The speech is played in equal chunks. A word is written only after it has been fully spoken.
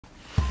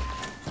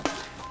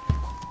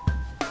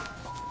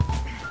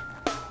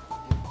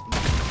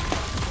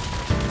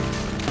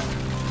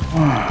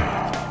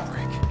Damn!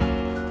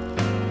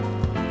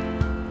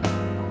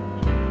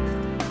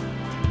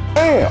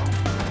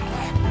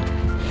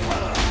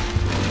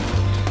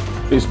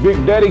 It's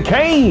Big Daddy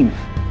Kane!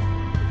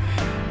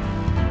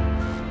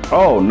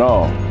 Oh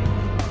no.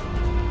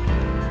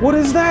 What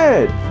is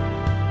that?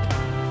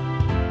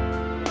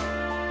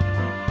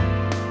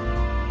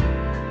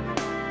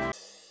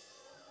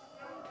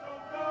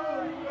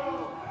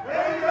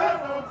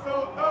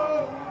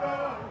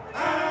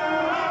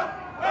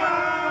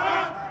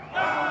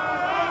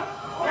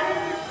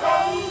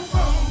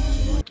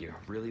 You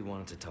really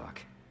wanted to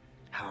talk.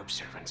 How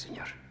observant,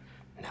 senor.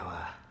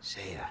 Now,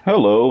 say,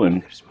 Hello,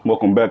 and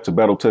welcome back to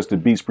Battle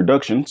Tested Beast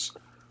Productions.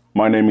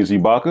 My name is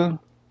Ibaaka.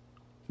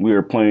 We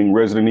are playing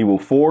Resident Evil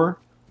 4.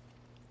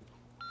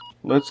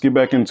 Let's get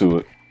back into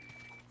it.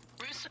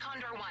 Routes to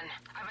Condor 1.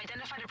 I've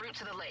identified a route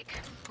to the lake.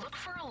 Look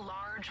for a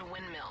large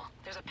windmill.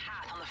 There's a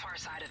path on the far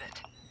side of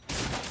it.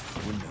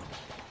 windmill.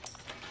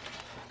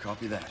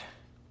 Copy that.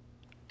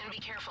 And be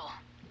careful.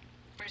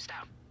 Roost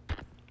out.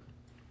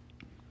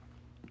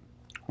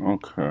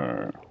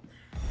 Okay.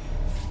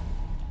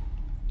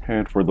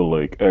 Head for the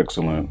lake.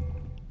 Excellent.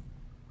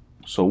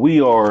 So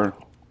we are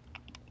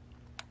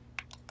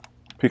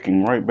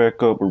picking right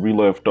back up where we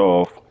left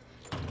off.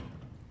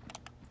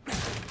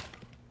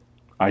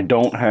 I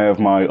don't have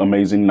my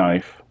amazing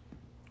knife,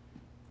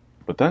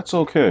 but that's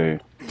okay.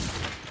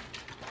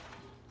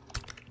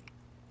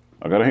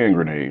 I got a hand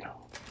grenade.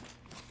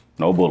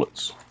 No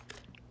bullets.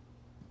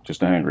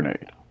 Just a hand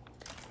grenade.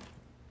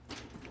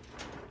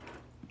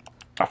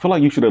 I feel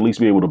like you should at least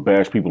be able to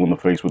bash people in the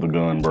face with a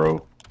gun,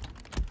 bro.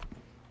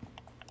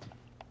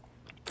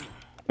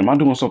 Am I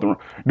doing something wrong?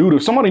 Dude,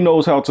 if somebody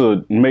knows how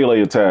to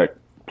melee attack,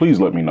 please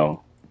let me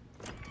know.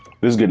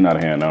 This is getting out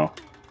of hand now.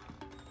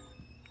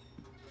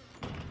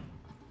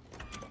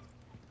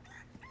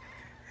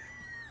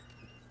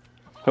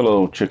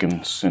 Hello,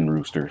 chickens and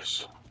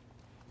roosters.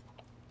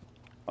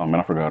 Oh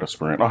man, I forgot to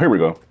sprint. Oh, here we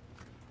go.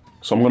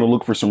 So I'm gonna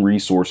look for some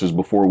resources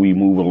before we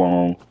move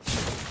along.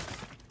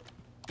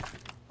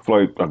 I feel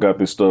like I got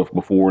this stuff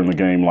before in the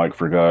game, like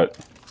forgot.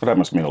 So that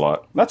must mean a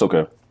lot. That's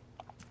okay.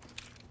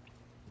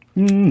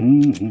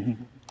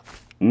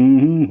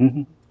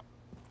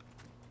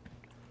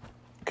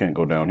 Can't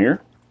go down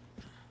here.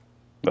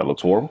 That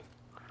looks horrible.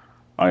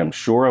 I am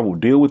sure I will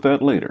deal with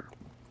that later.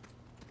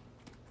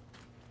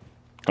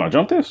 Can I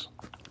jump this?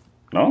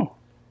 No.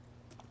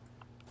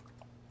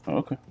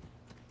 Okay.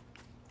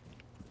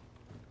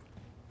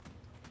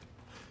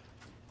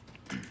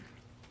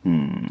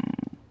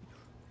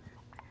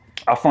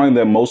 I find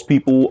that most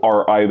people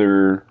are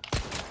either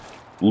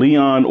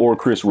Leon or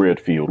Chris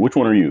Redfield. Which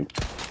one are you?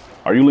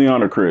 Are you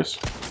Leon or Chris?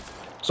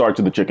 Sorry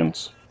to the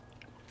chickens.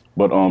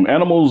 But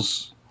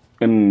animals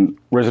in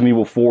Resident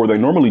Evil 4, they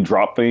normally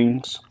drop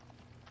things.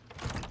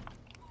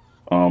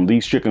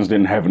 These chickens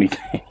didn't have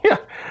anything.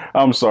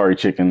 I'm sorry,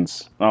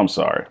 chickens. I'm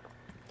sorry.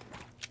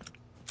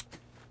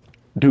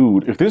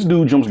 Dude, if this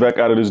dude jumps back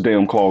out of this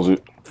damn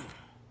closet,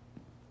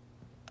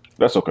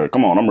 that's okay.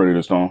 Come on, I'm ready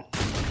this time.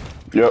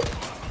 Yep,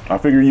 I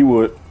figured you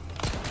would.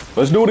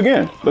 Let's do it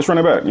again. Let's run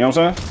it back. You know what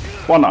I'm saying?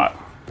 Why not?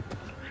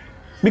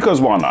 Because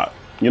why not?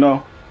 You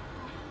know?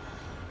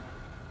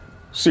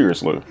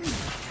 Seriously.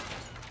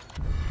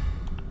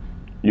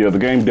 Yeah, the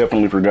game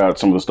definitely forgot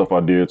some of the stuff I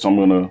did, so I'm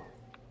gonna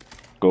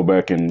go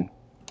back and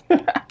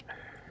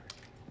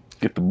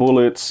get the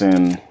bullets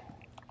and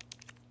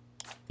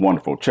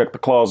wonderful. Check the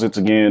closets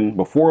again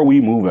before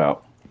we move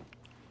out.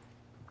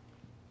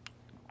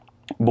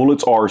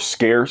 Bullets are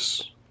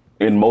scarce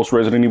in most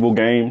Resident Evil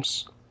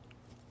games.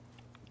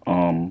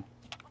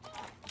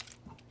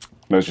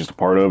 That's just a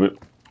part of it.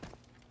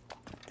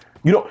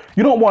 You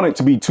don't want it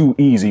to be too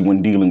easy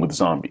when dealing with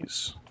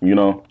zombies, you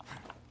know?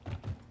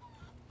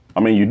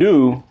 I mean, you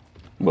do,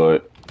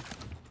 but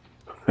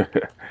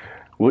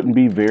wouldn't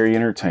be very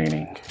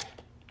entertaining.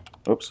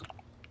 Oops.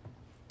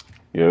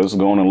 Yeah, let's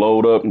go on and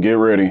load up and get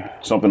ready.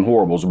 Something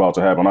horrible is about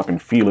to happen. I can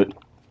feel it.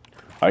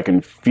 I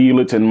can feel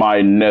it in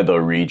my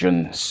nether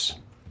regions.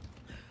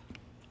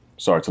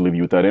 Sorry to leave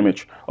you with that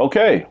image.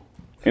 Okay.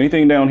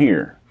 Anything down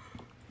here?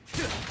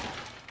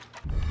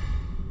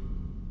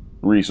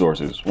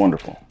 Resources.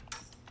 Wonderful.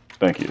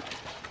 Thank you.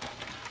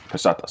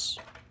 Pesatas.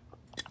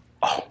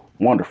 Oh,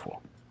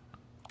 wonderful.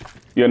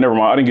 Yeah, never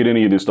mind. I didn't get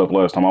any of this stuff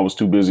last time. I was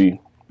too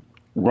busy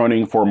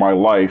running for my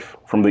life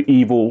from the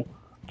evil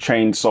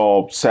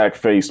chainsaw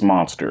sack-faced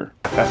monster.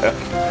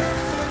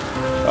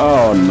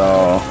 Oh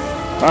no.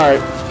 Alright.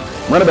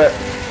 Run it back.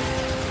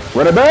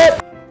 Run it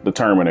back! The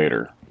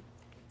Terminator.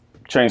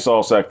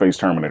 Chainsaw sack-faced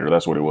Terminator.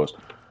 That's what it was.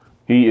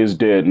 He is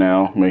dead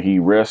now. May he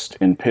rest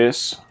in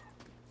piss.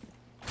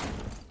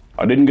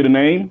 I didn't get a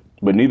name,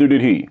 but neither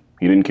did he.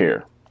 He didn't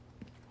care.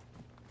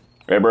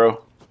 Hey,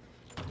 bro.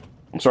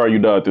 I'm sorry you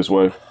died this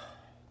way.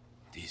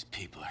 These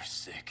people are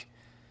sick.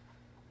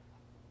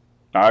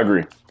 I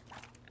agree.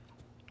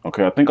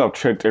 Okay, I think I've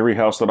checked every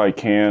house that I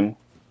can,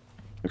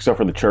 except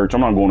for the church.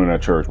 I'm not going to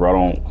that church,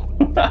 bro.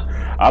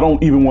 I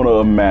don't even want to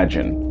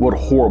imagine what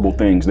horrible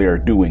things they are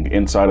doing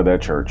inside of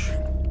that church.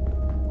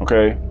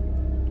 Okay?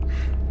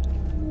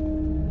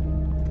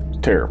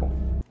 Terrible.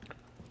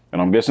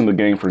 And I'm guessing the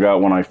game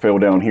forgot when I fell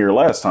down here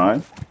last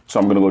time. So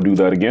I'm going to go do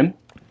that again.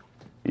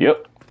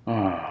 Yep.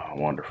 Ah,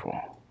 wonderful.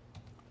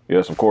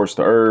 Yes, of course,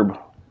 the herb.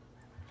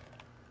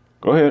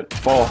 Go ahead,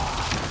 fall.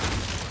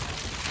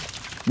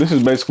 This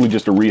is basically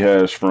just a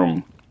rehash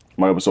from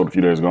my episode a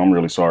few days ago. I'm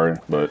really sorry,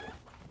 but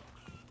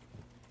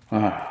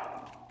I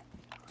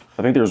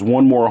think there's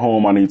one more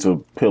home I need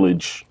to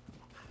pillage,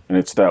 and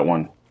it's that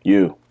one.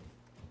 You're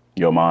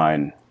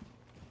mine.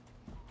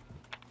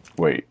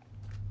 Wait,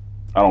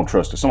 I don't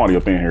trust it. Somebody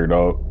up in here,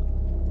 dog.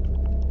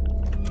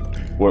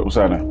 What's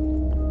happening?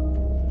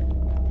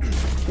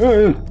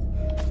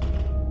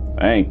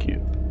 Thank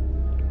you.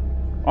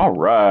 All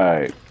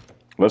right,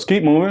 let's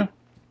keep moving.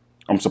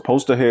 I'm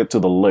supposed to head to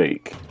the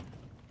lake,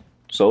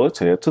 so let's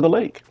head to the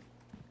lake.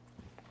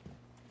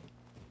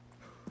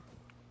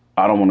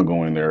 I don't want to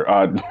go in there.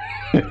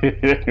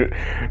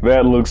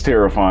 That looks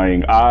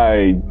terrifying.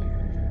 I've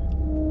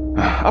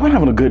been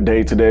having a good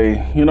day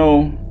today. You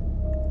know,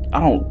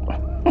 I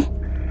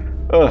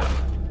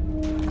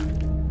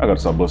gotta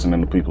stop busting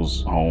into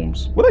people's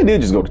homes. Well, they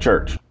did just go to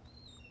church.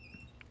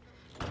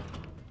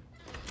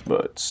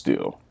 But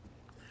still.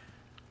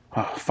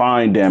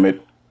 Fine, damn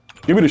it.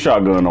 Give me the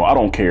shotgun, though. I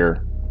don't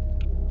care.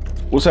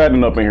 What's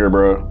happening up in here,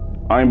 bro?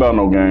 I ain't about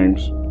no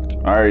games.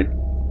 All right.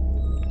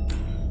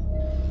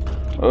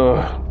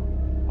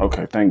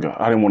 Okay, thank God.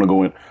 I didn't want to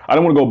go in. I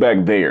didn't want to go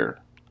back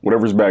there.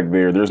 Whatever's back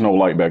there. There's no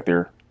light back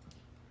there.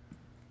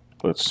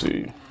 Let's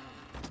see.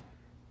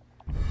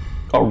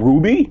 A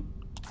ruby?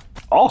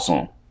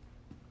 Awesome.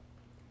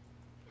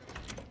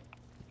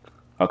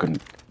 I can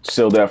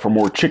sell that for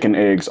more chicken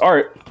eggs. All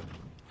right.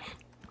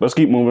 Let's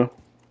keep moving.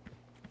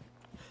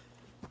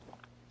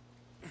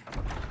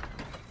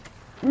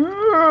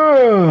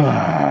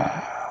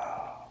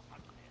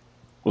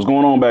 What's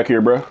going on back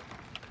here, bro?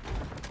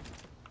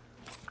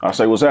 I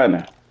say, what's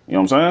happening? You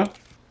know what I'm saying?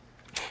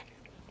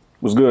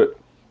 What's good?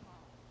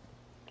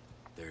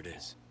 There it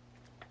is.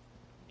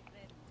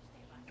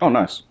 Oh,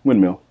 nice.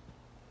 Windmill.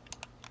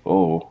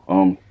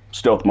 Oh,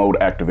 stealth mode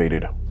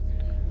activated.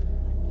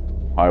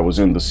 I was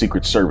in the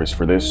Secret Service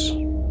for this.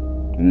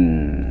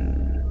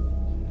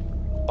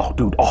 Oh,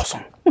 dude,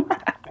 awesome.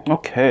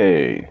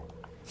 Okay.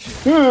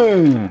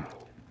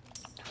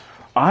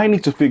 I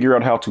need to figure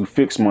out how to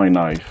fix my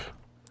knife.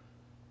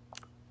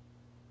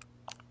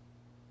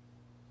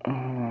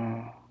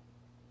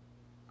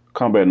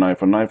 Combat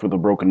knife, a knife with a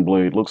broken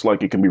blade. Looks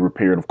like it can be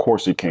repaired. Of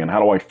course it can.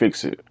 How do I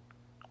fix it?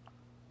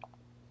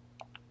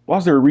 Why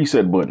is there a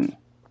reset button?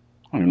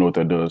 I don't even know what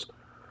that does.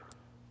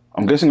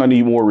 I'm guessing I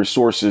need more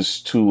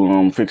resources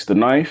to fix the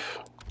knife.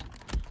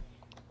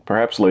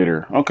 Perhaps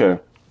later. Okay.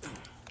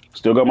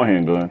 Still got my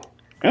handgun.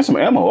 And some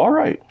ammo. All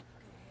right.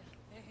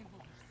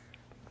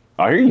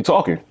 I hear you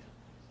talking.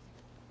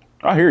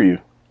 I hear you.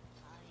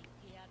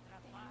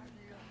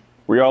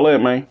 Where y'all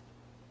at, man?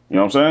 You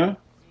know what I'm saying?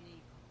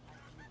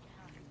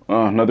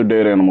 Another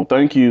dead animal.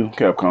 Thank you,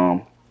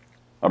 Capcom.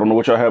 I don't know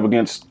what y'all have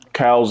against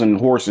cows and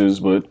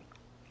horses, but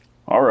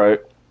all right.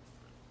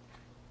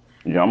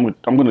 Yeah, I'm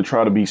gonna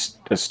try to be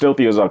as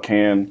stealthy as I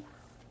can.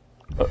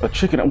 A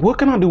chicken. What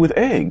can I do with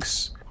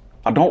eggs?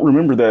 I don't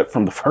remember that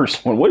from the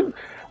first one.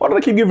 Why do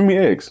they keep giving me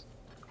eggs?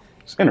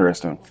 It's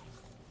interesting.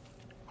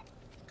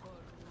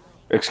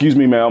 Excuse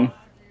me, ma'am.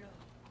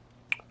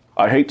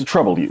 I hate to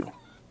trouble you,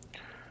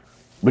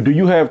 but do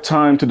you have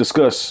time to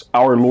discuss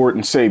our Lord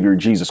and Savior,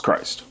 Jesus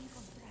Christ?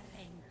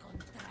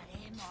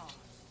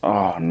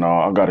 Oh, no,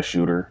 I gotta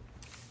shoot her.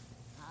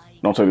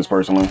 Don't take this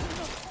personally.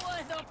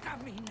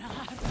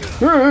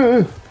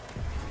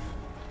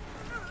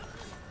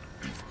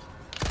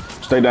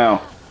 Stay down.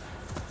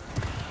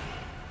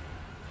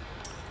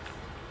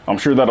 I'm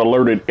sure that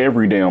alerted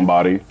every damn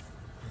body.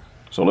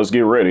 So let's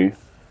get ready.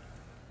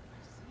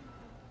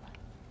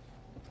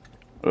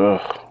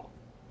 Ugh.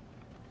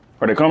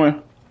 Are they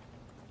coming?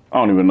 I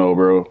don't even know,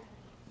 bro.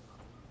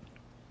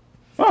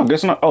 Oh, I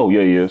guess not. Oh,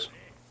 yeah, he is.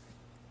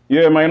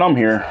 Yeah, man, I'm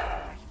here.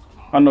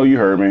 I know you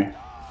heard me.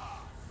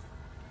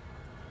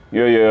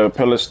 Yeah,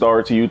 pellet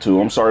star to you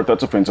too. I'm sorry if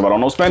that's offensive. I don't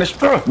know Spanish.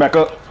 Back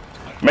up.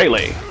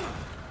 Melee.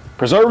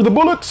 Preserve the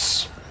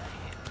bullets.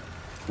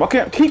 Why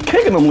can't keep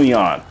kicking them,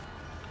 Leon?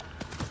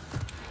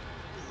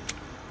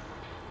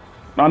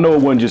 I know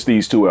it wasn't just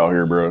these two out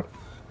here, bro.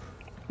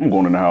 I'm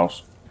going in the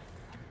house.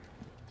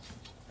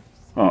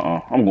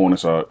 I'm going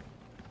inside.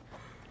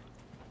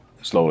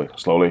 Slowly,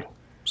 slowly,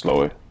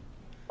 slowly.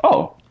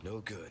 Oh. No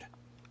good.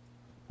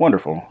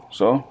 Wonderful.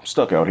 So,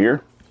 stuck out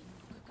here.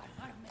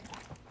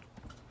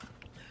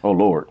 Oh,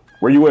 Lord.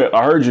 Where you at?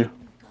 I heard you.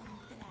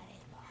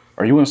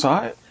 Are you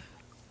inside?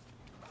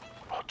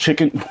 Oh,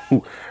 chicken.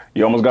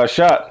 You almost got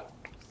shot.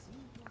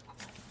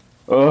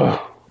 Ugh.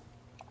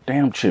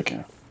 Damn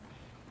chicken.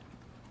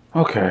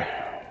 Okay.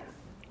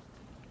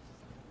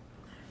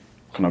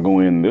 Can I go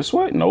in this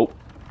way? Nope.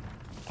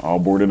 All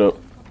boarded up.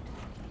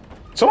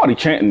 Somebody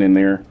chanting in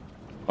there.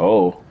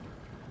 Oh.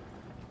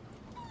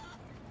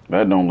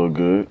 That don't look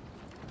good.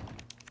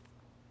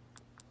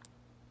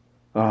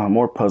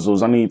 More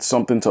puzzles. I need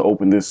something to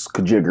open this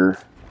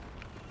kajigger.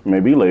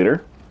 Maybe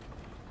later.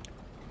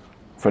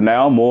 For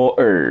now, more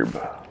herb.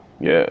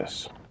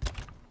 Yes.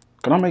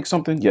 Can I make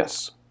something?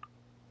 Yes.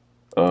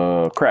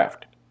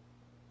 Craft.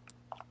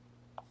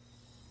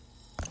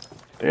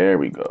 There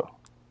we go.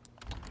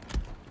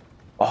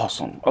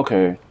 Awesome.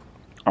 Okay.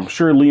 I'm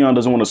sure Leon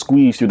doesn't want to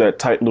squeeze through that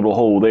tight little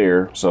hole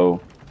there,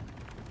 so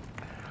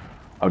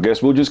I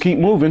guess we'll just keep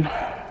moving.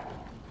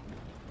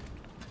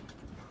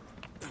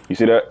 You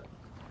see that?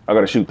 I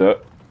gotta shoot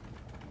that.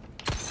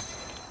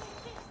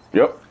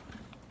 Yep.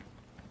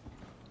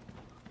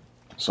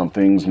 Some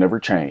things never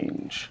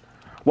change.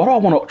 Why do I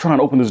want to try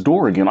and open this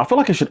door again? I feel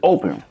like it should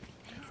open.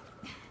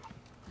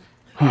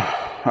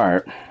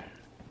 Alright.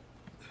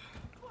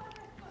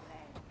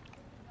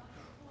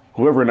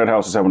 Whoever in that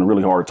house is having a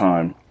really hard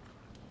time.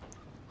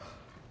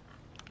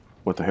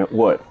 What the hell?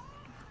 What?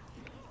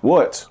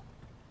 What?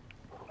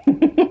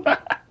 Oh,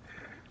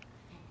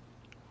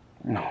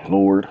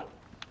 Lord.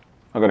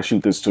 I gotta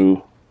shoot this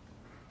too.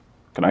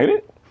 Can I hit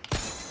it?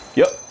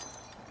 Yep.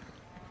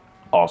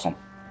 Awesome.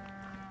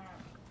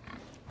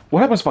 What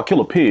happens if I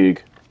kill a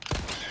pig?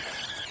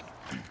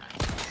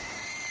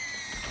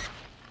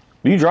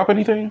 Do you drop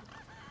anything?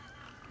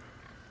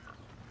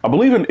 I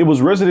believe it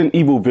was Resident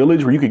Evil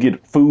Village where you could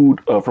get food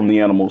from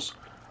the animals.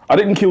 I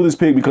didn't kill this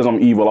pig because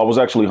I'm evil. I was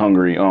actually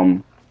hungry.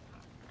 I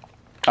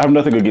have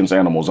nothing against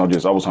animals. I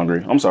was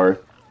hungry. I'm sorry.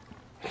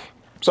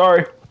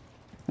 Sorry.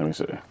 Let me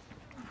see.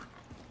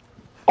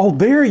 Oh,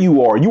 there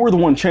you are. You were the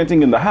one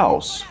chanting in the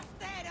house.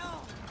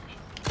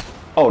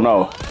 Oh,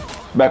 no.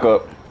 Back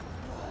up.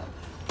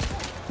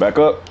 Back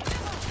up.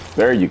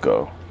 There you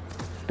go.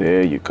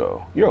 There you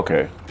go. You're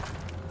okay.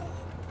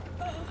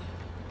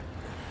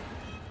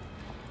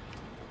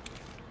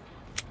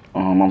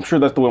 I'm sure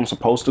that's the way I'm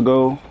supposed to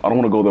go. I don't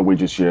want to go that way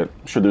just yet.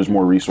 I'm sure there's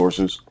more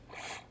resources.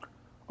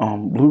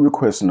 Blue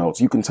request notes.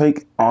 You can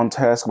take on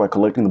task by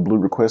collecting the blue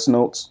request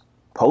notes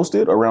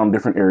posted around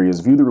different areas.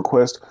 View the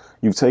request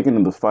you've taken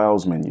in the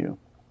files menu.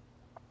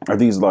 Are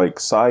these like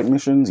side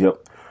missions?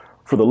 Yep.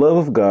 For the love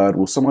of God,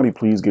 will somebody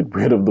please get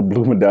rid of the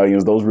blue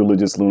medallions those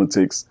religious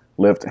lunatics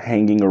left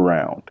hanging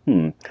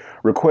around?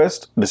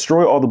 Request,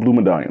 destroy all the blue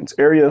medallions.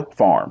 Area,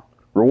 farm.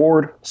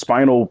 Reward,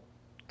 spinal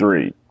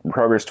 3.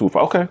 Progress 2 of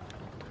 5. Okay.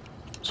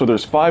 So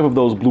there's 5 of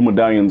those blue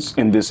medallions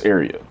in this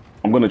area.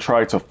 I'm going to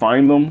try to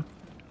find them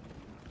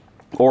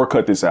or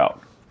cut this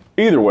out.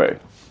 Either way,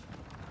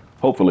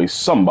 hopefully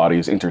somebody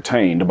is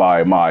entertained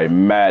by my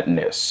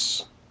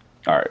madness.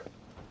 All right.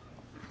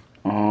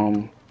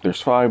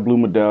 There's 5 blue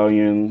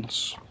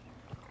medallions.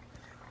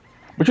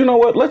 But you know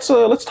what? Let's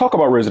talk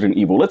about Resident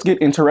Evil. Let's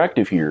get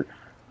interactive here.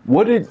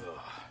 What did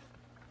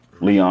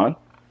Leon?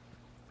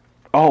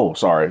 Oh,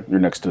 sorry. You're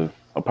next to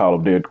a pile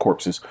of dead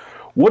corpses.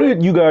 What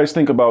did you guys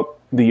think about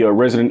the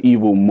Resident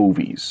Evil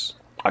movies?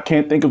 I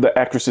can't think of the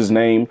actress's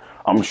name.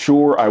 I'm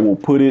sure I will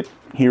put it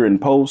here in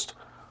post.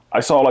 I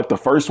saw like the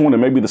first one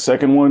and maybe the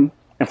second one.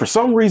 And for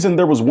some reason,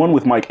 there was one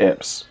with Mike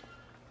Epps.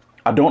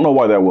 I don't know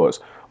why that was,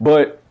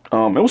 but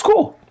it was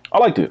cool. I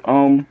liked it.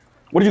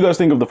 What did you guys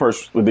think of the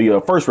first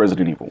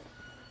Resident Evil?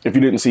 If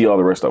you didn't see all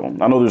the rest of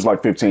them. I know there's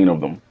like 15 of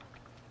them.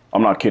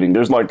 I'm not kidding.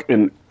 There's like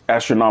an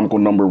astronomical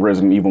number of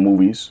Resident Evil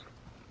movies.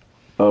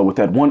 With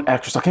that one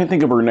actress, I can't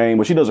think of her name,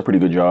 but she does a pretty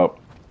good job.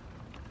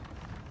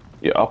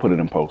 Yeah, I'll put it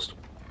in post.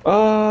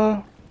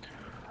 I'm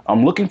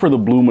looking for the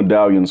blue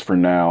medallions for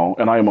now,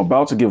 and I am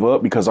about to give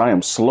up because I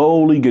am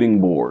slowly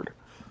getting bored.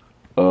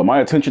 My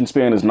attention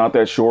span is not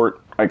that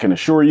short. I can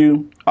assure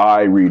you,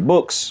 I read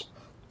books,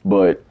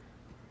 but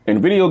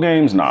in video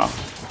games, nah.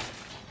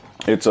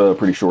 It's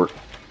pretty short.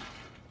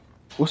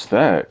 What's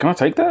that? Can I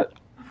take that?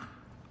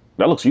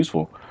 That looks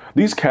useful.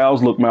 These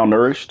cows look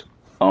malnourished.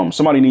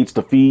 Somebody needs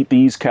to feed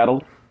these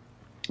cattle.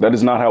 That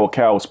is not how a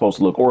cow is supposed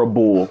to look, or a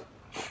bull.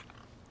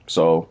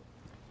 So,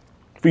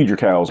 feed your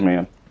cows,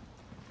 man.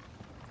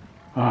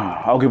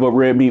 I'll give up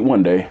red meat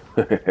one day,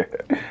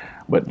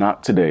 but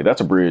not today.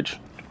 That's a bridge.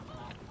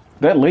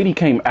 That lady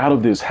came out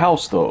of this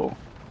house, though.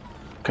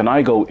 Can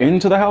I go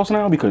into the house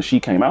now because she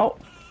came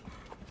out?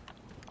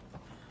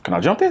 Can I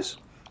jump this?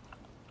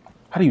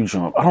 How do you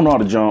jump? I don't know how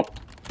to jump.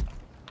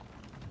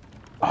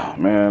 Oh,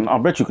 man, I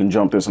bet you can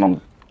jump this and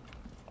I'm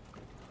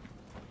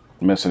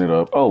messing it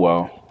up. Oh,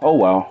 wow. Oh,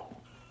 wow.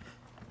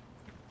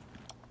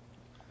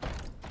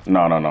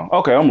 No, no, no.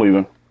 Okay, I'm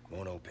leaving.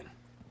 Won't open.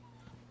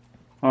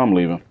 I'm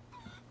leaving.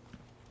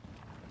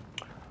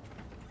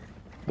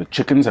 The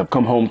chickens have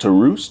come home to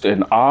roost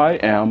and I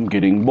am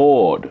getting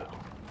bored.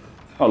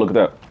 Oh, look at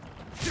that.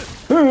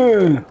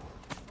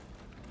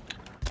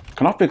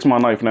 Can I fix my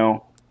knife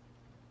now?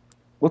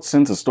 What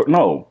sense of story?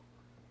 No.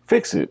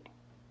 Fix it.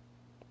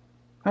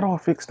 How do I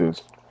fix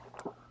this?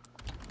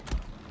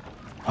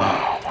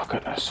 Oh, my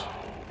goodness.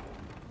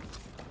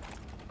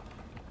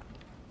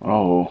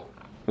 Oh.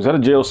 Is that a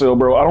jail cell,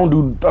 bro? I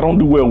don't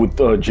do well with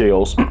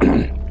jails.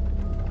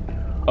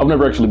 I've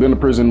never actually been to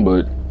prison,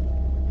 but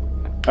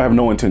I have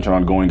no intention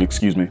on going.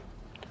 Excuse me.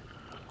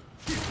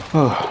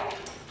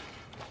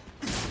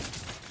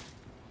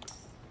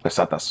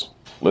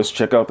 Let's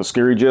check out the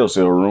scary jail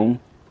cell room.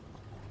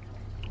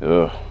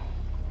 Ugh.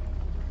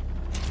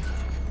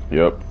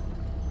 Yep.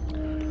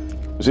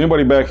 Is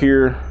anybody back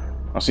here?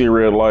 I see a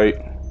red light.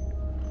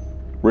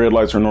 Red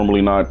lights are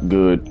normally not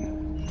good.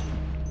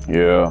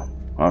 Yeah,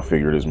 I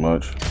figured as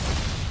much.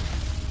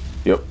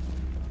 Yep.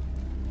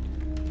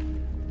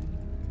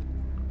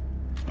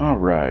 All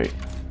right.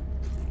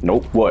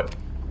 Nope. What?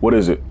 What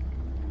is it?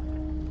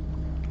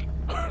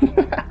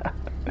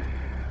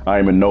 I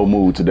am in no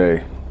mood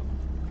today.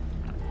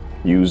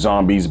 You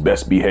zombies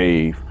best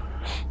behave.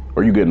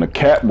 Or you getting a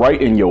cat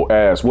right in your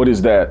ass. What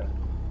is that?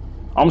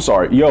 I'm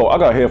sorry. Yo, I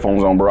got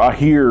headphones on, bro. I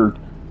hear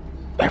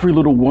every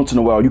little once in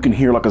a while you can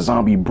hear like a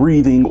zombie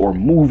breathing or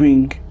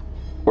moving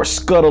or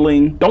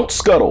scuttling. Don't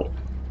scuttle.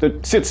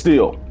 Sit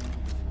still.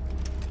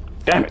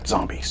 Damn it,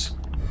 zombies.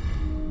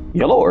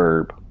 Yellow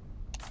herb.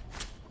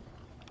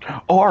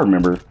 Oh, I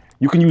remember.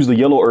 You can use the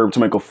yellow herb to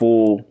make a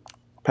full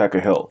pack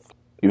of health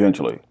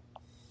eventually.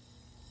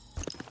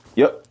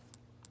 Yep.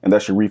 And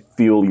that should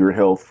refill your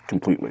health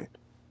completely.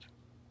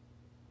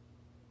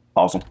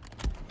 Awesome.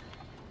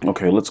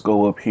 Okay, let's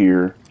go up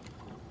here.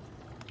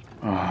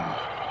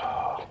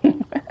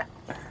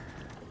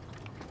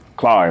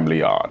 Climb,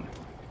 Leon.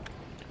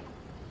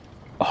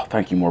 Oh,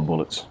 thank you, more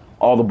bullets.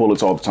 All the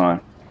bullets all the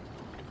time.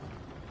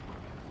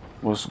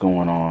 What's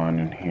going on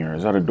in here?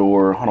 Is that a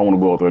door? I don't want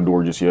to go out that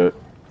door just yet.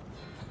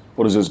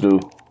 What does this do?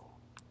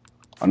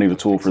 I need a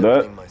tool for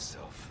that.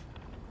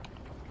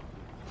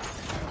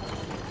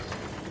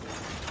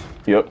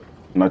 Yep,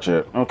 not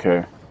yet.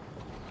 Okay.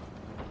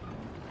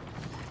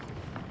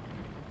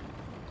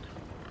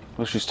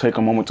 Let's just take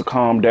a moment to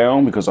calm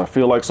down because I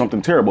feel like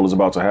something terrible is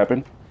about to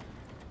happen.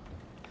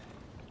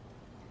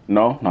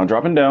 No, not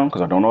dropping down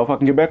because I don't know if I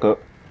can get back up.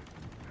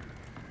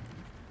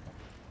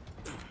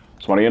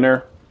 Somebody in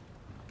there?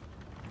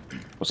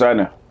 What's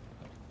happening?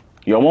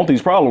 You don't want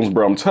these problems,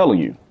 bro. I'm telling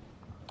you.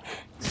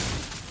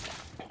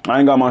 I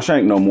ain't got my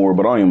shank no more,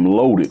 but I am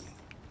loaded.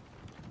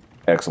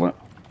 Excellent.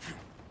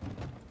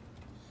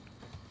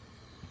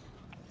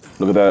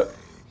 Look at that.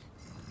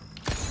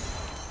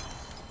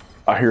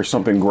 I hear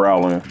something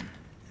growling.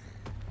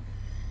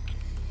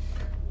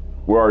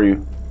 Where are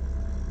you?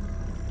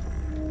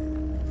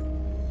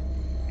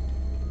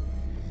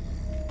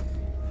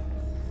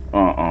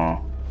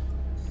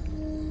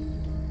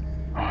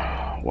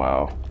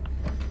 Wow.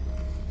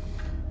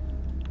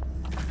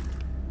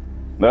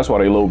 That's why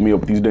they load me up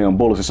with these damn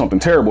bullets. There's something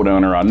terrible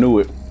down there. I knew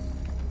it.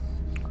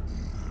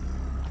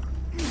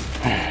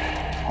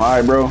 All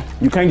right, bro.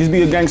 You can't just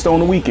be a gangster on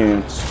the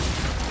weekends.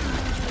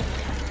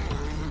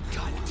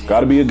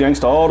 Gotta be a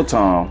gangster all the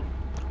time.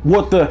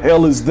 What the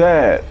hell is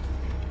that?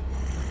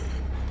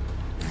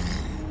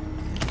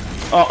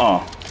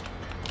 All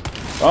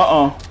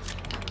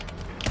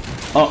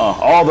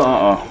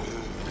the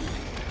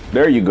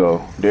There you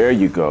go. There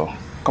you go.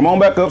 Come on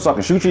back up so I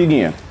can shoot you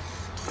again.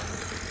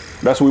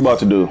 That's what we about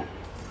to do.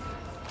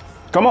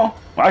 Come on.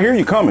 I hear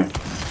you coming.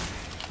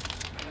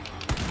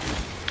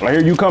 I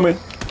hear you coming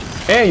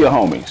and your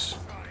homies.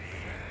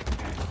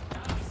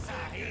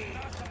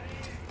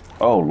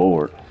 Oh,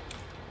 Lord.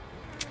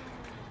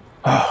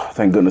 Oh,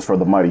 thank goodness for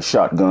the mighty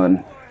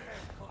shotgun.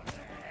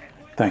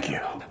 Thank you.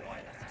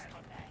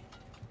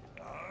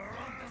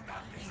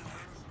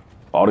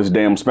 All this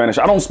damn Spanish.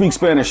 I don't speak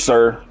Spanish,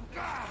 sir.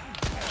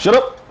 Shut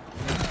up.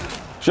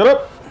 Shut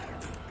up.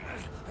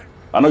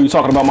 I know you're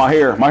talking about my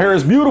hair. My hair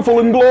is beautiful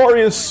and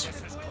glorious.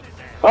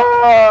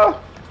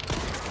 Ah.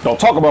 Don't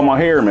talk about my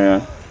hair,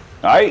 man. All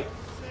right?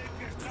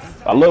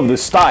 I love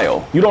this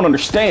style. You don't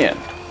understand.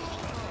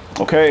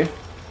 Okay?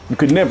 You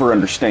could never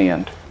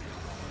understand.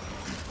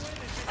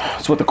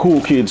 It's what the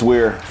cool kids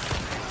wear.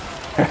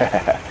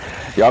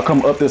 Y'all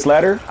come up this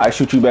ladder. I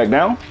shoot you back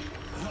down.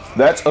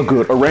 That's a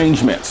good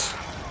arrangement.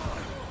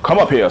 Come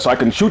up here so I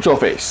can shoot your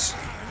face.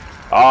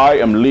 I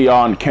am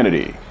Leon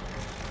Kennedy.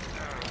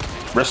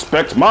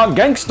 Respect my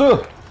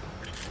gangster.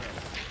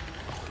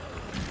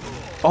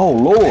 Oh,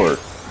 Lord.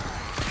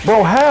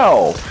 Bro,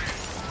 how?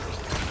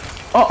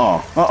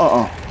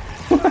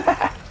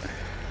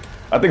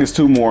 I think it's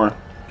two more.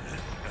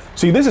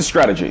 See, this is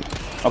strategy,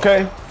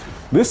 okay?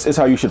 This is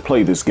how you should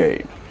play this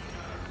game.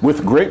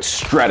 With great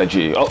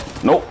strategy. Oh,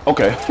 nope,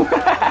 okay.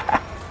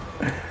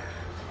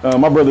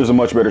 My brother's a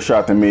much better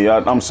shot than me.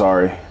 I'm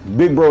sorry.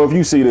 Big bro, if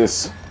you see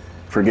this,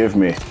 forgive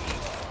me.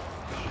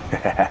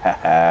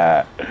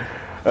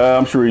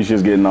 I'm sure he's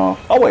just getting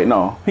off. Oh, wait,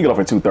 no. He get off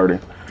at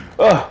 2:30.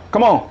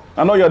 Come on.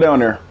 I know y'all down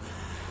there.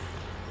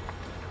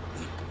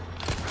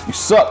 You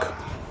suck.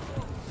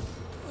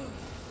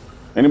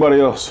 Anybody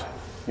else?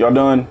 Y'all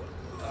done?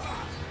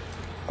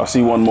 I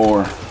see one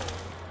more.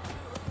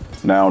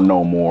 Now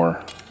no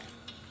more.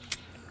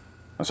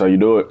 That's how you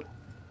do it.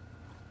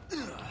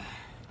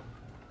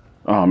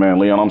 Oh, man,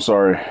 Leon, I'm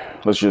sorry.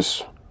 Let's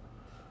just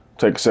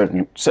take a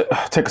second.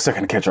 Take a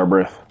second to catch our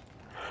breath.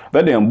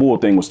 That damn bull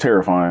thing was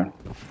terrifying.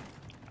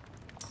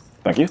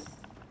 Thank you.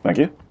 Thank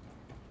you.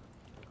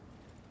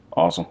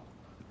 Awesome.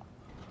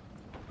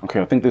 Okay,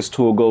 I think this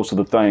tool goes to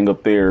the thing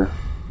up there.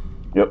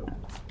 Yep.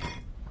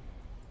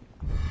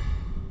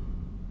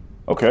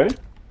 Okay.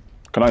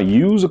 Can I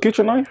use a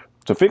kitchen knife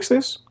to fix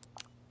this?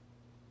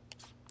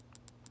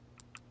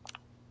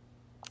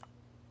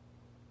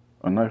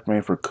 A knife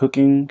made for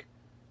cooking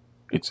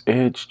It's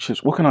edge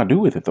chips. What can I do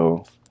with it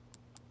though?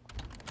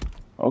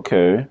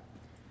 Okay.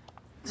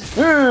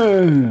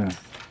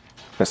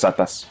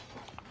 Pesatas.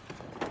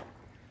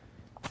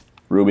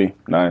 Ruby,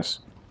 nice.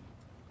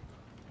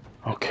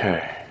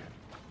 Okay.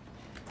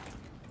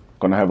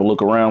 Gonna have a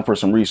look around for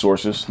some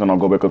resources, then I'll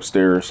go back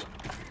upstairs.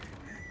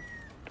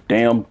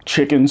 Damn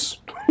chickens.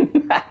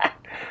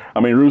 I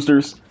mean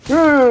roosters.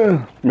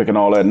 Making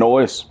all that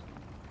noise.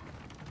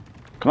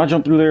 Can I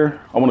jump through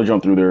there? I want to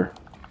jump through there.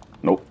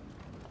 Nope.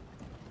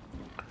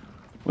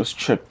 Let's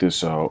check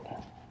this out.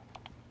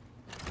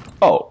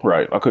 Oh,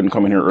 right. I couldn't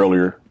come in here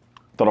earlier.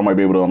 Thought I might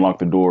be able to unlock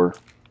the door.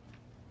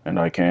 And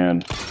I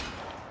can.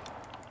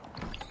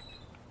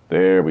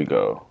 There we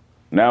go.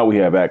 Now we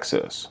have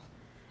access.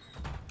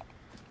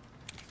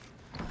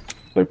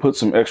 They put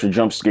some extra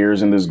jump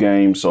scares in this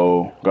game,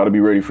 so gotta be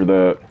ready for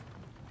that.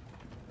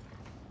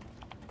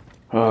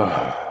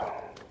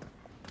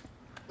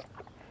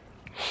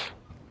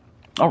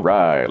 All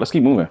right, let's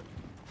keep moving.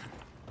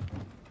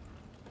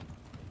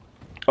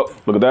 Oh,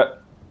 look at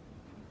that.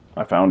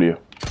 I found you.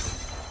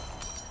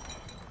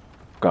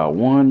 Got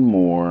one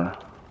more.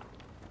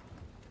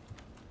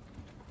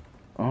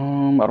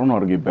 I don't know how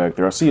to get back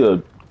there. I see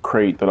a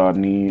crate that I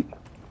need.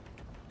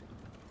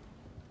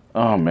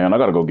 Oh man, I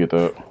gotta go get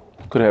that.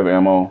 Could have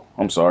ammo.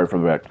 I'm sorry for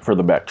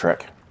the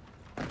backtrack.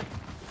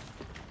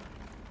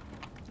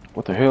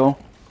 What the hell?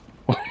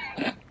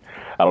 I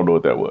don't know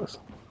what that was.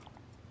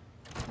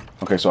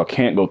 Okay, so I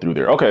can't go through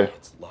there. Okay.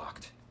 It's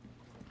locked.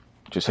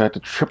 Just had to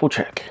triple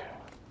check.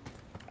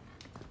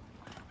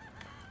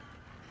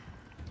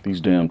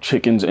 These damn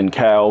chickens and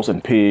cows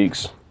and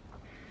pigs.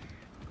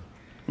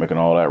 Making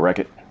all that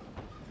racket.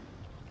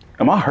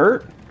 Am I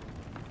hurt?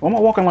 Why am I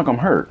walking like I'm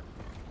hurt?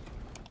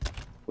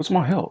 What's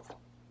my health?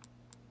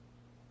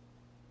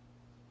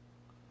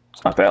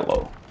 It's not that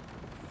low.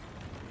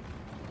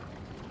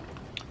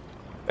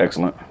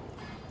 Excellent.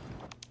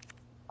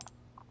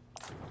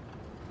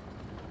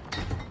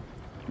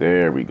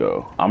 There we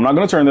go. I'm not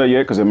going to turn that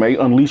yet because it may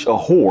unleash a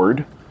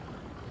horde.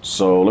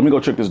 So let me go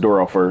check this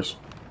door out first.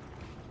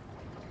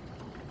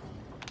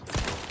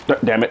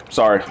 Damn it.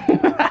 Sorry.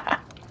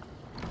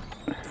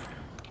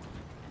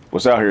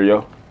 What's out here,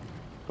 yo?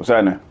 What's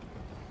happening?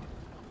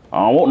 I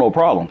don't want no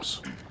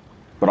problems,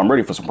 but I'm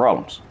ready for some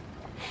problems.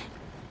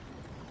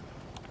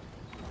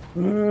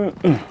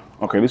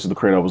 Okay, this is the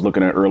crate I was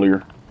looking at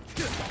earlier.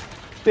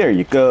 There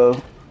you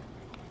go.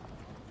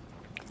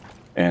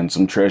 And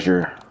some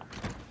treasure.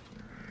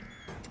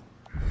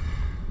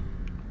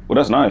 Well,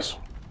 that's nice.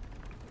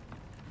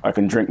 I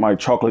can drink my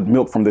chocolate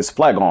milk from this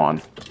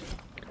flagon.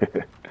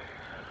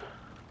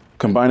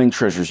 Combining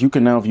treasures. You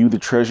can now view the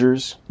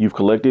treasures you've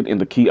collected in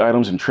the key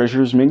items and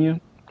treasures menu.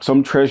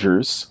 Some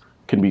treasures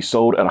can be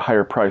sold at a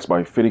higher price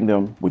by fitting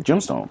them with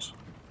gemstones.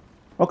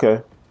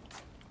 Okay.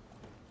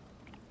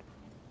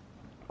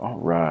 All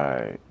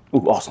right.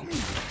 Ooh, awesome.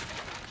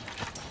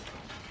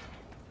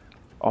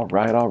 All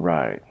right, all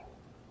right.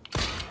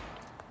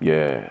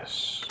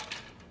 Yes.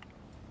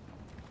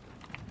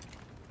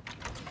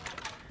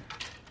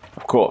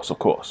 Of course, of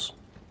course.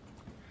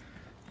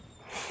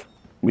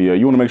 But yeah,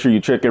 you want to make sure you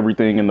check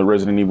everything in the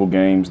Resident Evil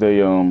games.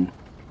 They, oh,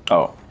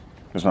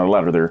 there's not a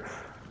ladder there.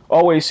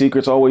 Always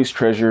secrets, always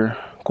treasure,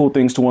 cool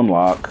things to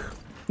unlock.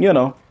 You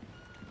know,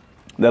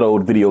 that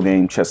old video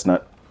game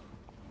chestnut.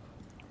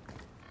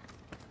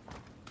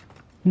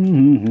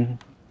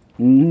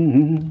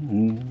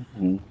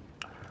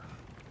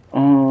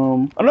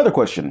 Another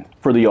question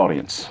for the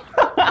audience.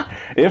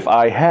 If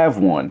I have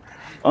one.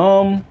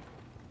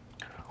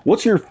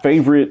 What's your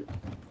favorite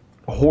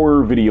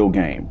horror video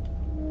game?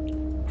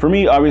 For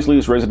me, obviously,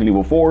 it's Resident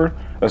Evil 4.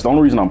 That's the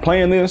only reason I'm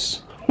playing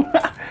this.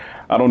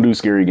 I don't do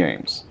scary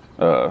games.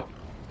 But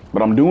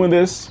I'm doing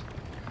this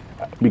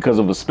because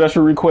of a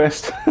special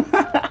request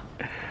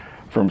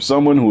from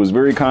someone who was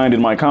very kind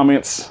in my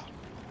comments.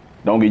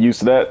 Don't get used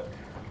to that.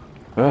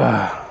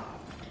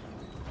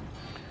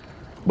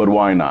 But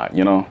why not,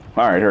 you know?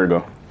 All right, here we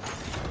go.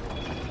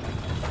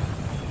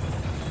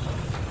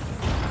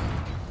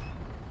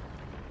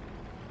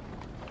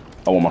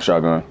 I want my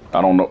shotgun.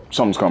 I don't know.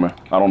 Something's coming.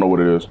 I don't know what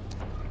it is.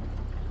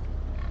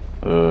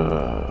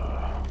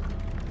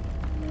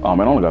 Oh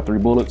man, I only got 3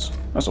 bullets.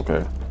 That's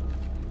okay.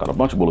 Got a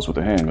bunch of bullets with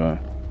the handgun.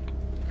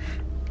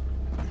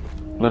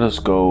 Let us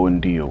go and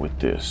deal with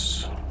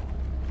this.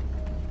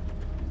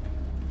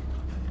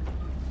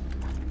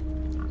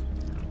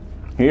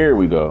 Here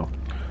we go.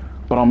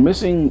 But I'm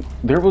missing,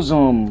 there was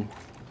one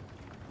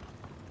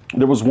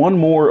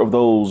more of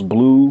those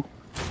blue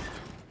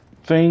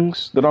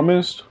things that I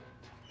missed.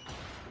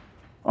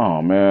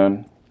 Oh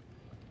man.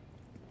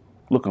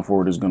 Looking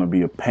for it is gonna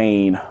be a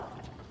pain.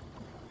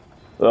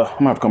 I'm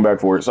gonna have to come back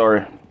for it,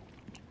 sorry.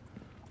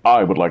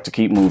 I would like to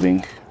keep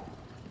moving.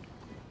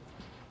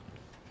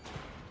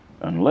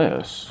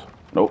 Unless,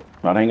 nope,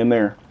 not hanging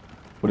there.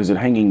 But is it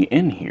hanging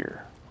in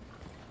here?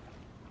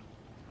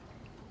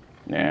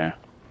 Nah.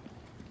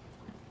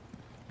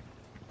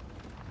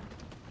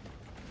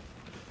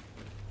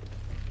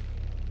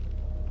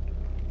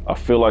 I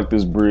feel like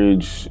this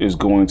bridge is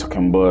going to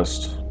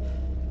combust.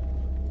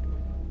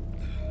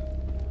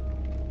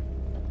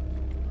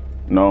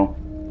 No.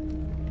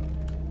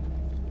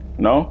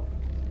 No?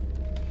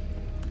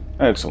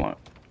 Excellent.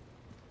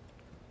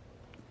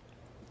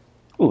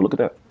 Ooh, look at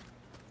that.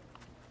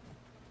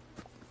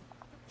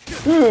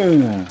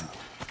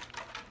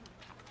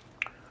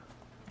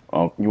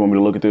 Oh, you want me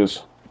to look at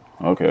this?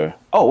 Okay.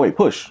 Oh, wait,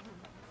 push.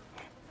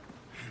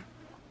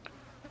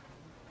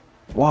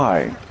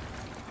 Why?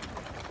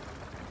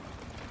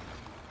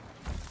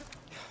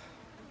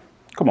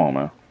 Come on,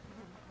 man.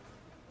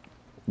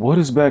 What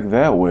is back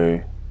that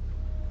way?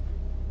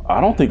 I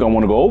don't think I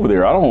want to go over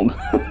there. I don't.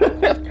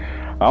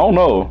 I don't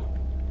know.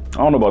 I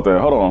don't know about that.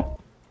 Hold on.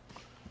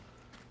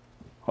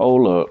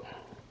 Hold up.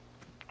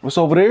 What's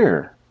over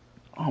there?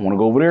 I don't want to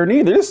go over there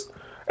neither.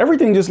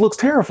 Everything just looks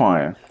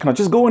terrifying. Can I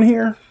just go in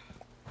here?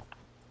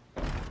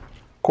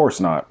 Of course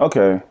not.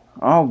 Okay.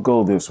 I'll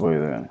go this way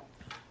then.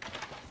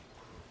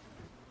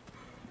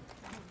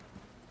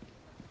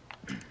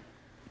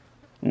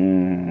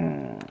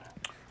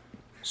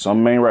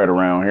 Something ain't right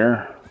around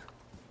here.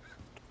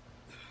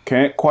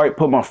 Can't quite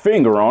put my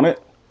finger on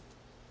it,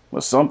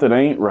 but something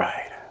ain't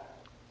right.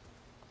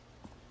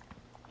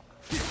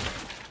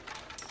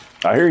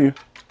 I hear you.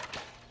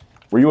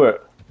 Where you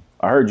at?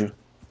 I heard you.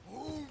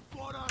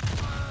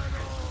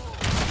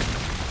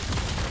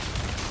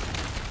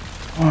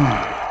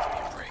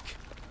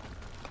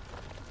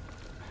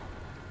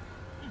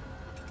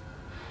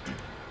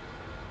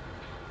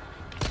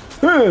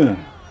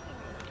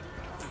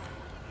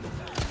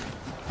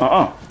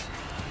 Uh-uh.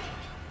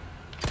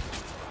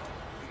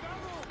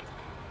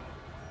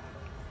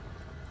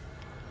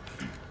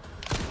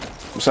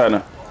 What's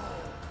happening?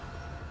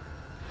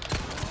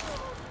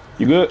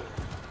 You good?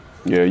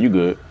 Yeah, you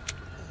good.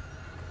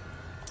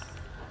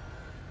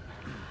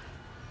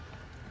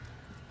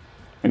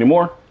 Any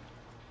more?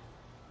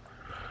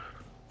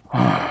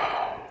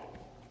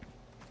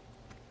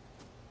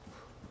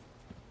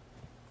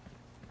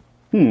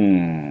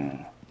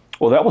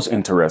 Well, that was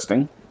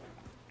interesting.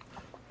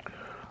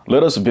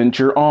 Let us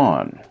venture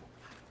on.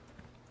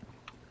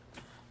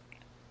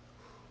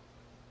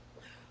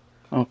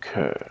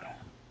 Okay.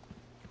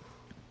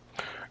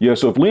 Yeah,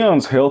 so if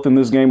Leon's health in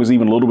this game is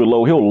even a little bit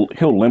low,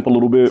 he'll limp a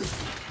little bit.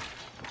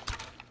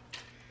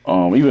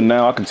 Even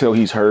now, I can tell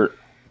he's hurt,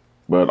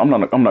 but I'm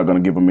not gonna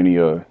give him any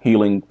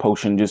healing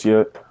potion just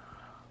yet.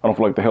 I don't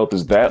feel like the health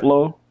is that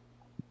low.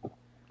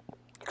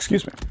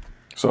 Excuse me.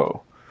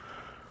 So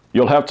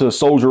you'll have to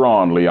soldier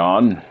on,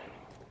 Leon.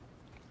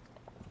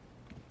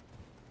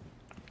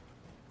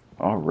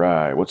 All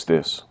right, what's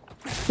this?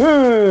 What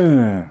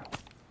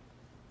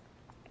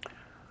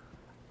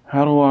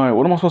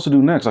am I supposed to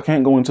do next? I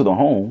can't go into the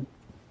home.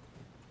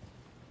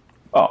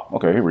 Oh,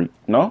 okay, here we,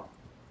 no?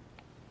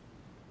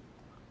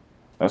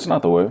 That's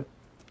not the way.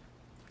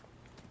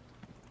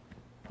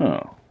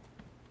 Huh.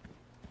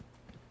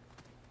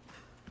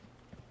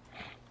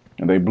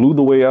 And they blew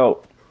the way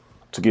out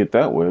to get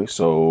that way,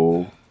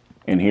 so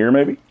in here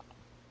maybe?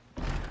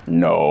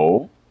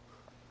 No.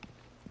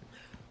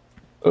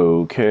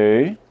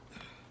 Okay.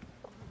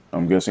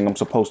 I'm guessing I'm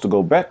supposed to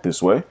go back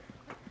this way.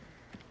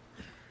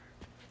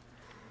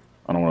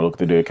 I don't want to look at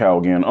the dead cow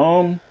again.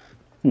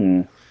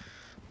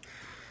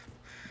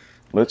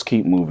 Let's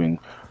keep moving.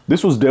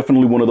 This was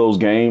definitely one of those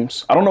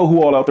games. I don't know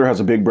who all out there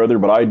has a big brother,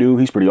 but I do.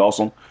 He's pretty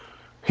awesome.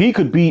 He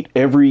could beat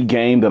every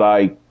game that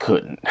I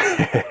couldn't.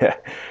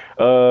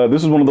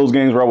 This is one of those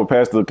games where I would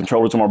pass the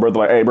controller to my brother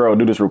like, hey, bro,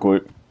 do this real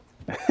quick.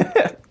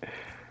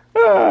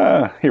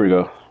 Here we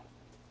go.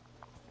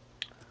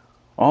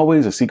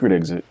 Always a secret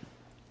exit.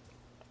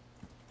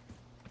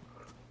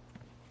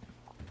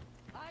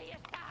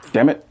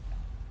 Damn it.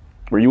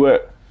 Where you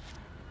at?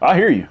 I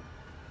hear you.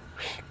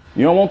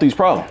 You don't want these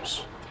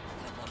problems.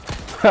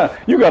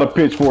 You got a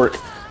pitchfork.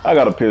 I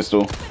got a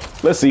pistol.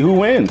 Let's see who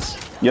wins,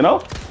 you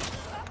know?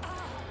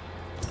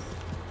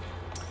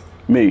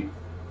 Me.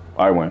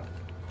 I win.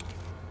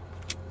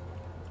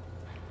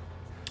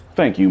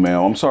 Thank you,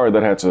 ma'am. I'm sorry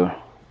that had to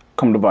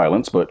come to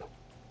violence, but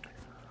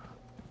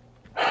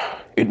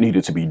it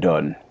needed to be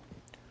done.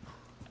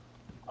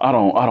 I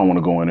don't want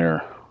to go in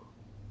there.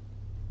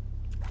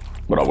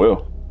 But I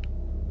will.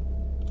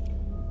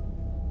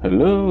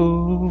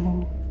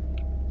 Hello?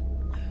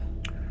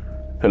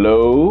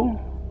 Hello?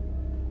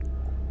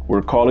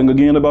 We're calling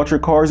again about your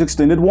car's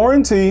extended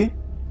warranty.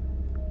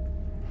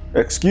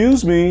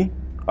 Excuse me.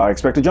 I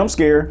expect a jump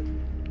scare.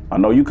 I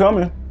know you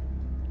coming.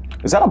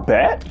 Is that a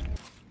bat?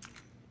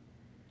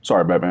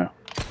 Sorry, Batman.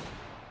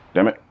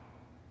 Damn it.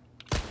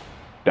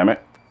 Damn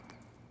it.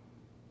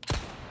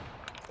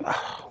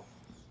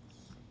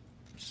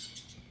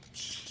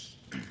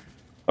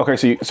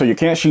 Okay, so you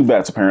can't shoot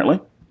bats, apparently.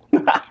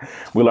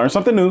 We learned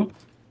something new.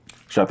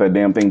 Shot that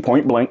damn thing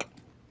point blank.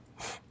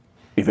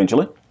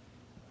 Eventually.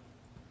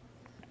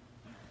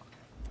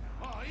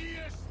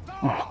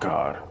 Oh,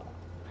 God.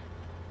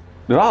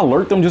 Did I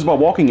alert them just by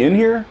walking in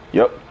here?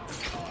 Yep.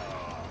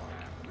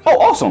 Oh,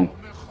 awesome.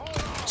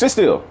 Sit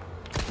still.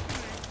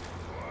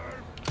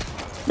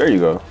 There you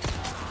go.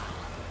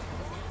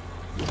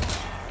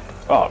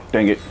 Oh,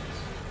 dang it.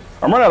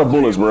 I'm running out of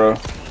bullets, bro.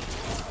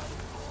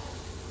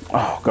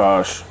 Oh,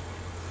 gosh.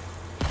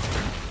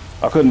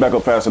 I couldn't back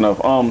up fast enough.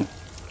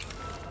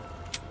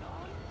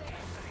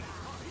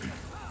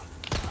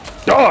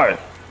 Die!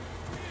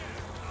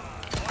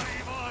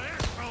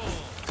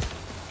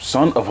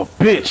 Son of a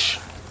bitch!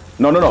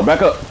 No, no, no,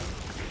 back up.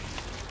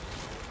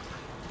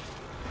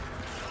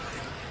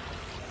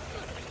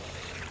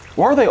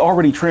 Why are they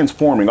already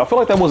transforming? I feel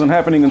like that wasn't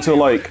happening until,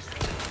 like,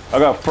 I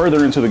got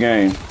further into the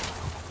game.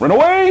 Run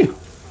away!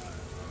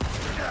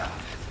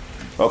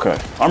 Okay,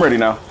 I'm ready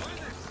now.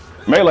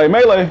 Melee,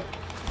 melee!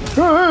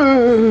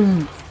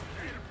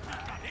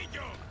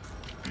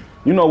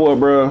 You know what,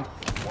 bruh?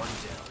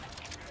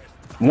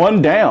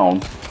 One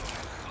down?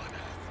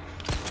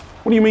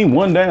 What do you mean,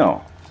 one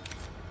down?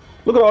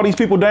 Look at all these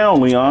people down,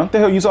 Leon. What the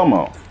hell you talking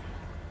about?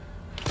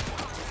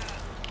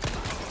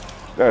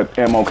 That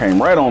ammo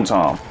came right on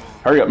time.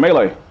 Hurry up,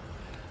 melee.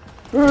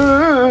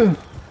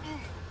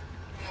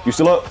 You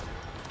still up?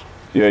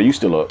 Yeah, you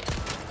still up.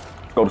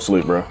 Go to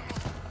sleep, bro.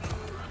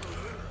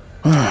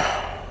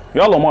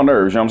 Y'all on my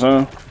nerves, you know what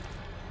I'm saying?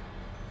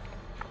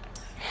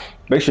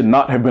 They should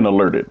not have been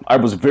alerted. I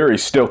was very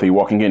stealthy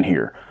walking in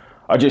here.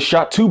 I just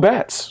shot 2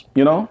 bats,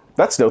 you know?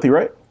 That's stealthy,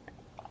 right?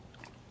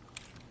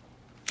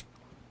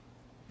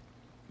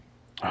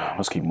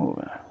 Let's keep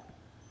moving.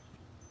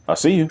 I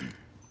see you.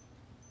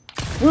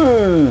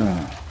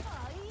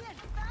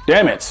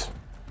 Damn it.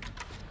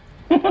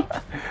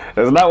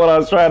 That's not what I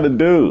was trying to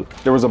do.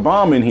 There was a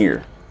bomb in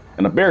here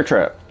and a bear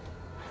trap.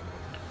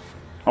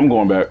 I'm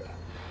going back.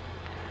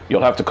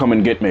 You'll have to come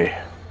and get me.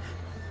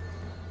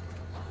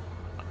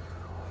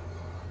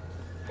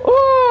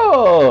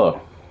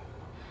 Oh!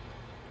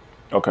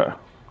 Okay.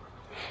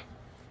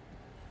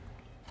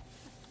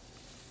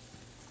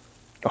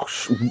 Oh,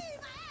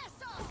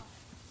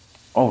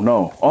 oh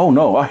no. Oh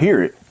no, I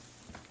hear it.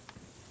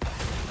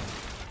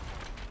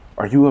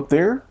 Are you up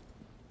there?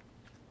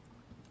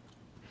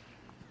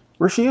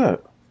 Where's she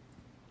at?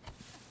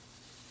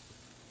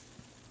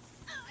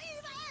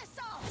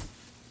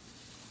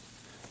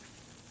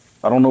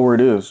 I don't know where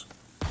it is.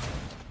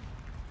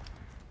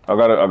 I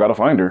gotta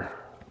find her.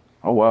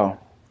 Oh wow.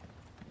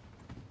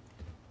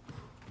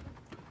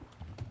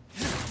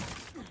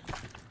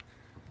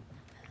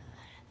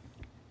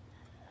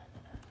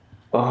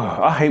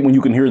 I hate when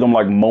you can hear them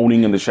like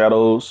moaning in the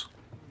shadows.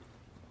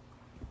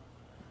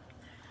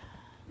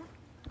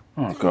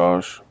 Oh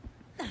gosh.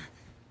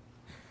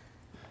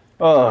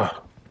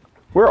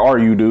 Where are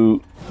you,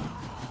 dude?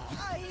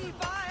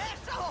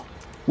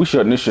 We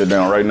shutting this shit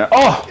down right now.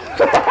 Oh!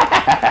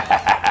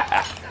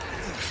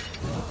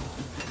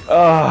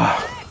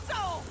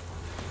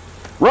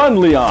 Run,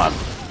 Leon.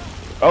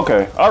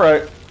 Okay, all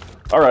right.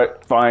 All right,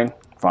 fine,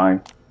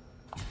 fine.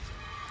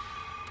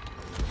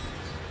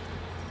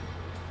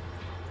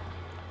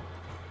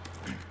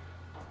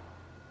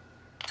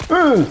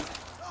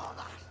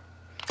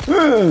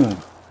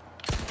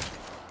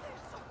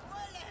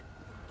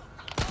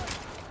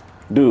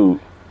 Dude,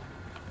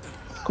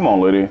 come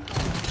on, lady.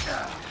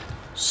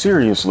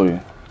 Seriously.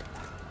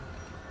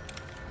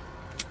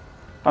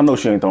 I know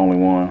she ain't the only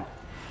one.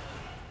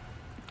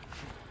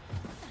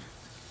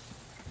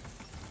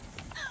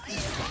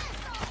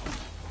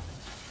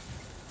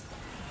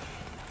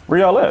 Where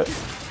y'all at?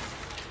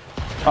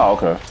 Oh,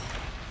 okay.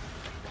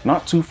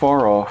 Not too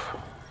far off.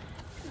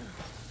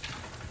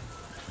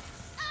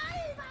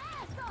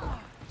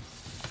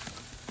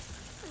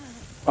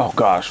 Oh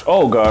gosh,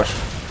 oh gosh.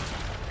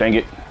 Dang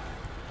it.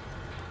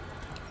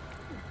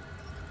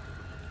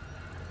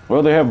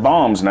 Well, they have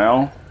bombs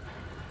now.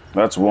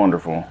 That's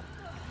wonderful.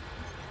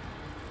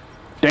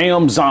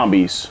 Damn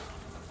zombies.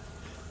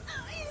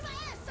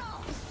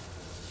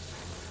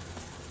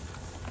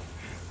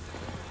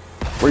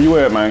 Where you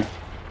at, man?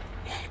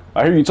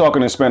 I hear you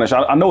talking in Spanish.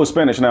 I know it's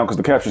Spanish now because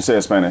the caption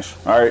says Spanish.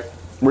 All right,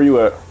 where you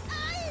at?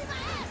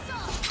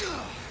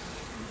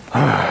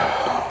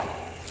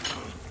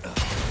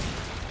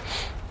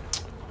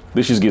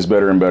 This just gets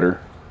better and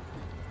better.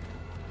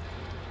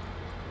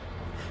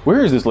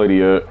 Where is this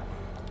lady at?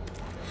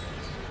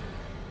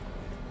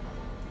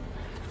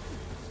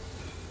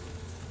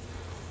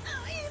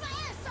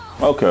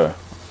 Okay.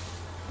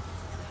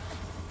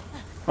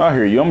 I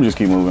hear you. I'm gonna just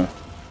keep moving.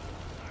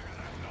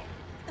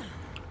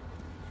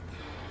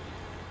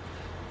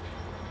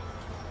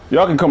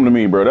 Y'all can come to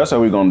me, bro. That's how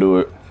we gonna do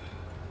it.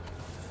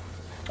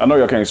 I know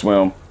y'all can't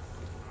swim.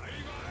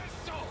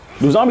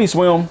 Do zombies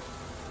swim?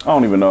 I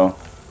don't even know.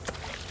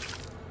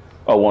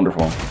 Oh,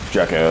 wonderful.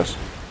 Jackass.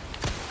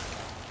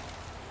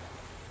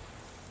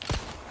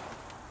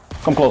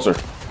 Come closer.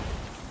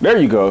 There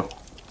you go.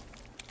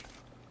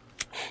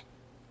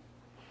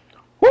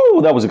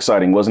 Woo, that was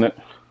exciting, wasn't it?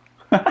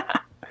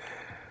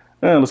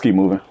 Let's keep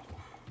moving.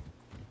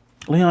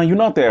 Leon, you're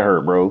not that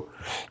hurt, bro.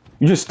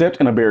 You just stepped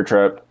in a bear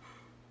trap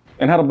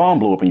and had a bomb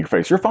blow up in your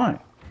face. You're fine.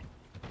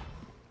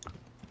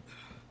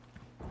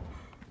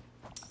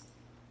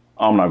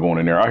 I'm not going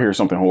in there. I hear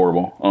something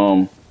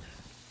horrible.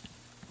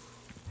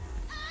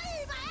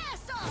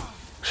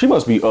 She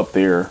must be up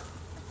there.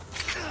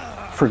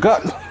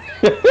 Forgot.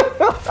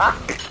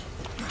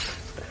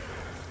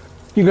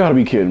 You gotta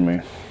be kidding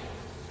me.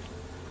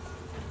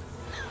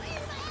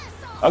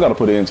 I gotta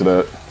put an end to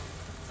that.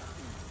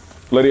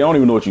 Lady, I don't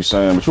even know what you're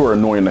saying, but you are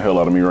annoying the hell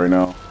out of me right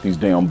now. These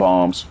damn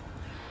bombs.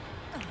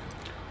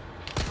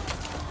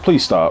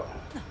 Please stop.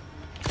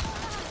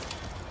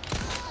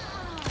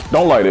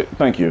 Don't light it.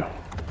 Thank you.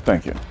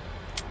 Thank you.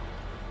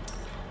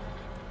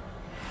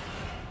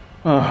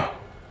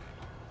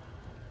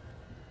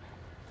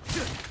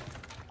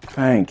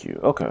 Thank you.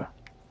 Okay.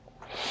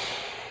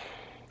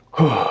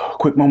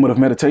 Quick moment of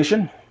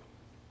meditation.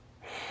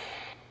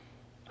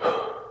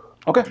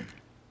 Okay.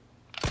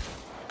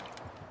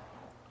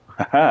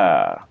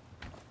 Haha.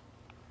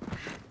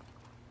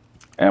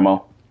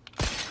 Ammo.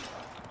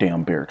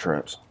 Damn bear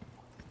traps.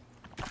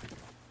 I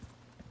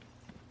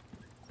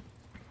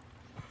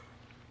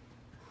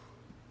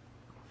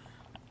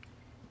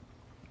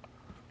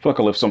feel like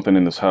I left something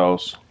in this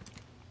house.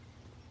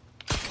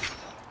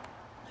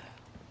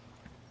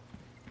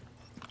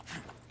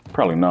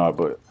 Probably not,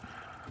 but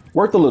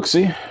worth the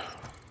look-see.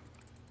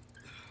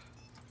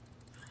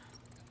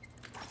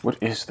 What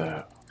is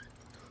that?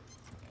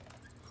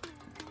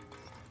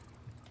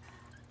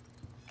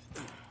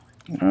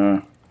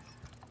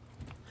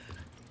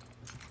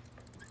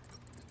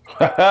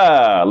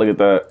 Haha! Look at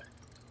that.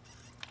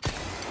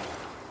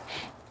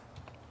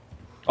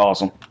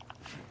 Awesome.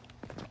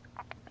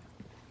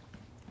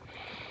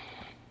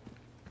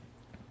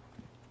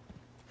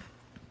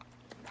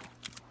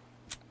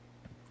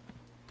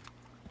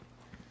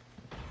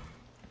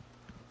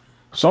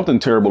 Something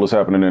terrible is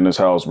happening in this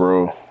house,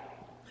 bro.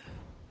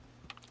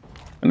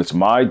 And it's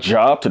my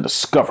job to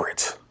discover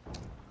it.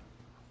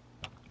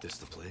 This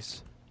the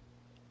place?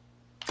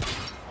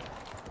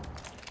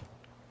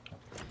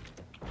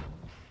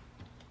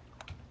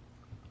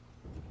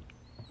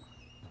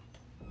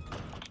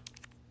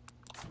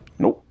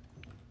 Nope.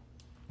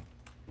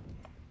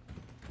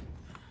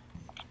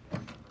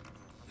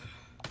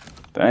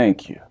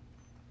 Thank you.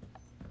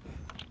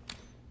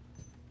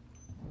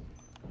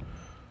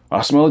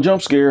 I smell a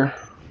jump scare.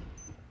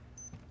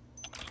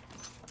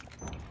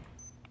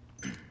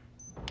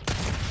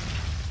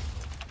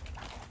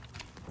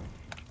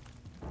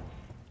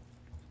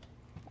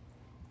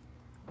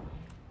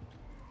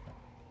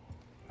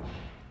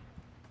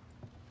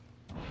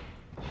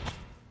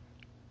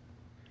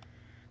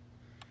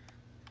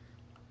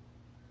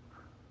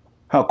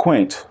 How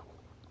quaint.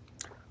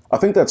 I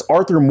think that's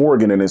Arthur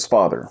Morgan and his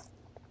father.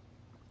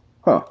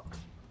 Huh.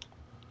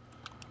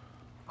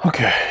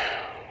 Okay.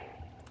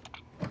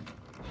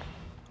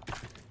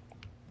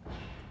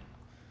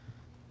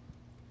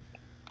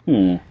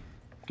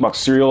 Box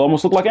of cereal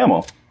almost looked like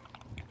ammo.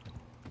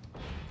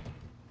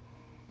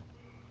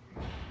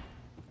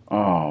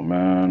 Oh,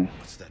 man.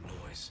 What's that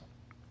noise?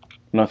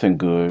 Nothing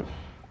good.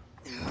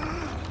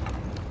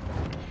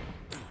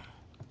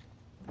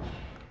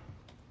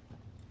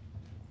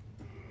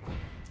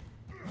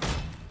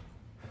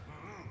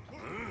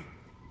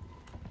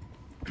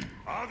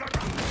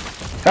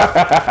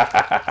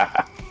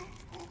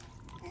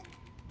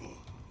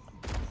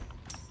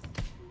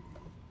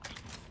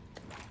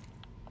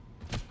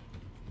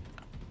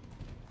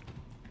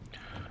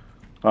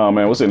 Oh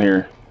man, what's in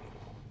here?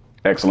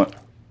 Excellent.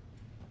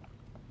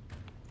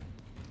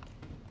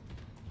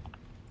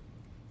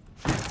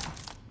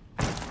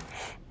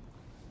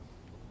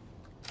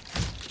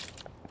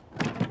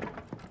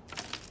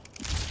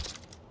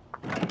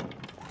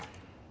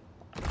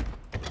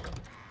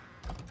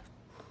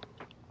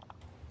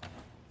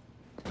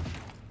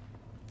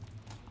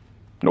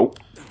 Nope.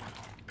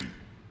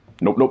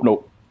 Nope, nope,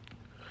 nope.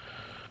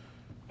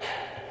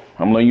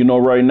 I'm letting you know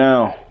right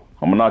now.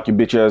 I'm gonna knock your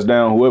bitch ass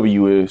down, whoever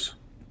you is.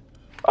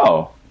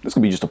 Oh, this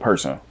could be just a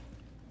person.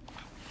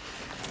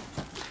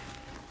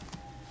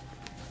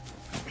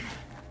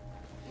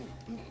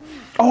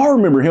 Oh, I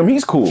remember him.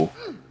 He's cool.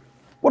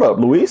 What up,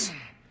 Luis?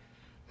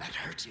 That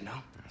hurts, you know?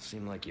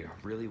 Seemed like you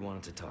really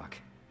wanted to talk.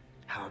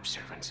 How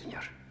observant,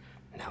 senor.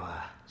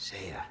 Now,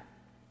 say,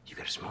 you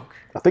got a smoke?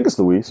 I think it's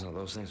Luis. No,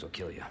 those things will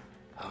kill you.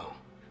 Oh,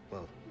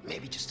 well,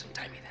 maybe just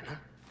untie me then, huh?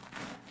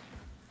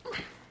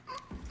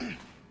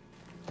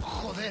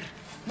 Joder,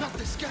 not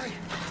this guy.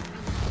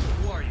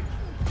 Who are you?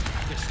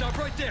 Yeah, stop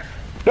right there.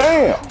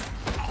 Damn!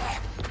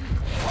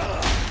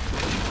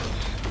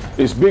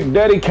 It's Big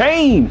Daddy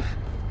Kane!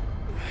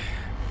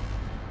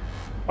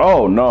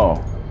 Oh no.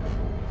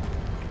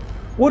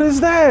 What is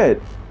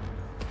that?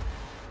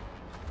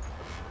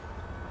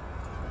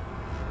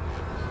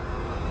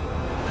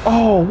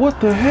 Oh,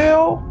 what the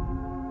hell?